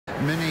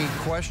Many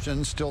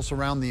questions still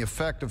surround the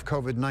effect of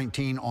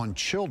COVID-19 on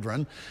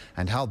children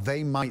and how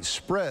they might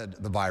spread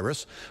the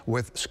virus.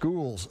 With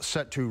schools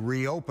set to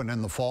reopen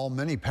in the fall,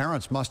 many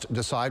parents must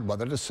decide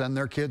whether to send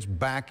their kids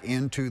back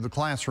into the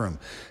classroom.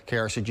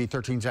 KRCG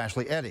 13's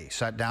Ashley Eddy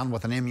sat down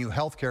with an MU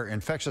healthcare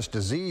infectious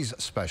disease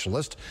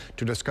specialist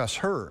to discuss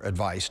her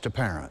advice to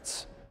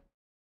parents.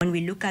 When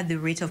we look at the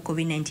rate of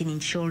COVID-19 in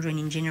children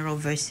in general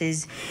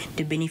versus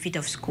the benefit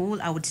of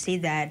school, I would say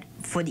that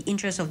for the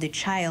interest of the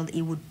child,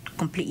 it would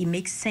completely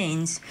make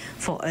sense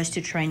for us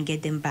to try and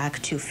get them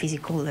back to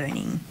physical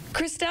learning.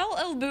 Christelle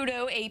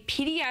Ilboudo, a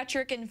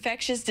pediatric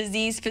infectious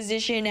disease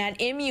physician at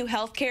MU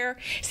Healthcare,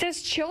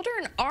 says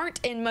children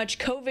aren't in much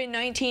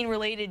COVID-19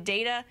 related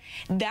data.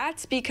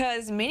 That's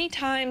because many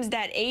times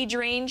that age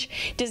range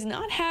does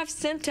not have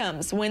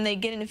symptoms when they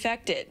get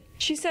infected.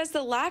 She says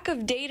the lack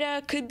of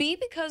data could be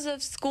because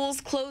of schools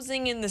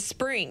closing in the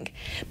spring,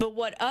 but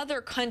what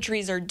other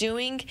countries are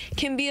doing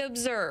can be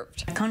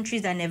observed.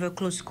 Countries that never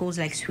closed schools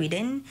like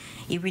Sweden,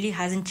 it really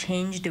hasn't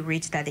changed the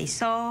rates that they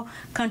saw.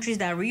 Countries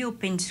that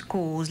reopened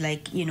schools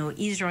like,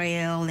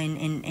 Israel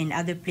and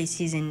other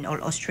places in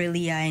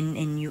Australia and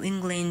New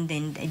England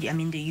and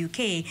the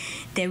UK,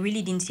 they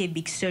really didn't see a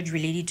big surge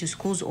related to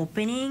schools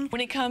opening. When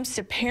it comes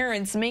to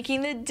parents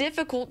making the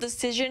difficult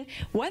decision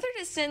whether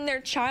to send their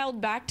child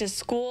back to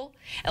school,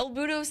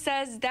 Ilboudo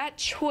says that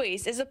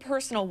choice is a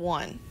personal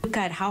one. Look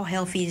at how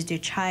healthy is the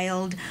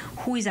child,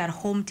 who is at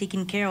home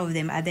taking care of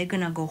them. Are they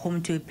going to go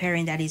home to a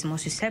parent that is more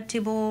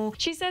susceptible?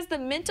 She says the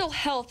mental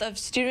health of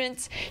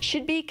students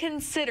should be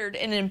considered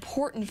an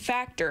important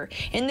factor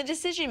in the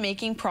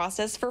decision-making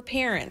process for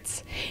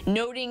parents,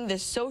 noting the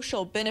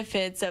social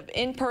benefits of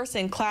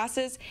in-person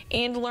classes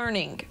and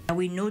learning.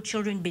 We know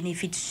children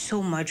benefit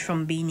so much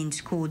from being in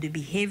school, the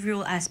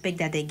behavioral aspect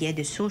that they get,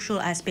 the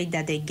social aspect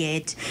that they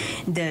get,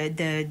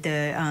 the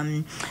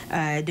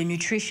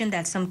nutrition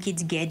that some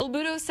kids get.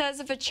 Ilboudo says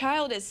if a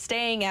child is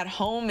staying at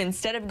home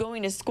instead of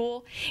going to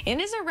school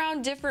and is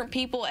around different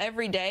people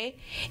every day,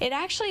 it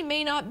actually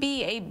may not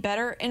be a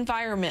better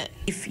environment.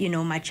 If,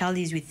 my child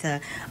is with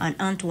an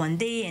aunt one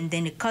day and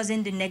then a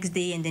cousin the next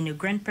day and then a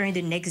grandparent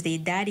the next day,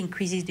 that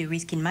increases the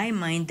risk in my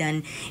mind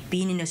than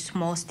being in a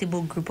small,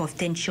 stable group of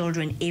 10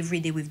 children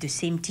every day with the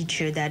same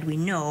teacher that we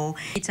know.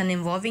 It's an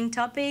evolving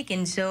topic,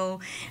 and so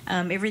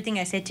everything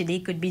I said today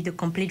could be the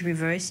complete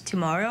reverse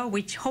tomorrow,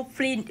 which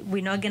hopefully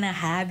we're not going to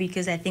have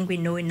because I think we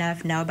know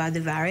enough now about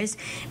the virus.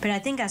 But I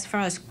think as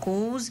far as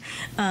schools,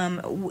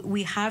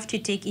 we have to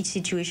take each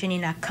situation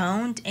in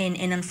account, and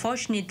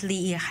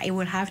unfortunately it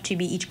will have to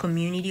be each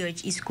community or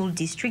each school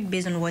district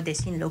based on what they're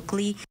seeing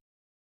locally.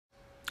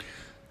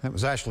 That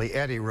was Ashley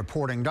Eddy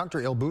reporting. Dr.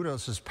 Ilboudo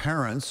says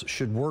parents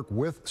should work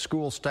with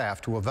school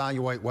staff to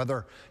evaluate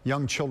whether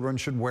young children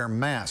should wear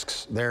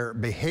masks. Their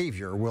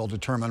behavior will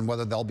determine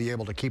whether they'll be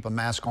able to keep a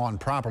mask on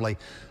properly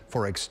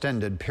for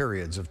extended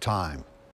periods of time.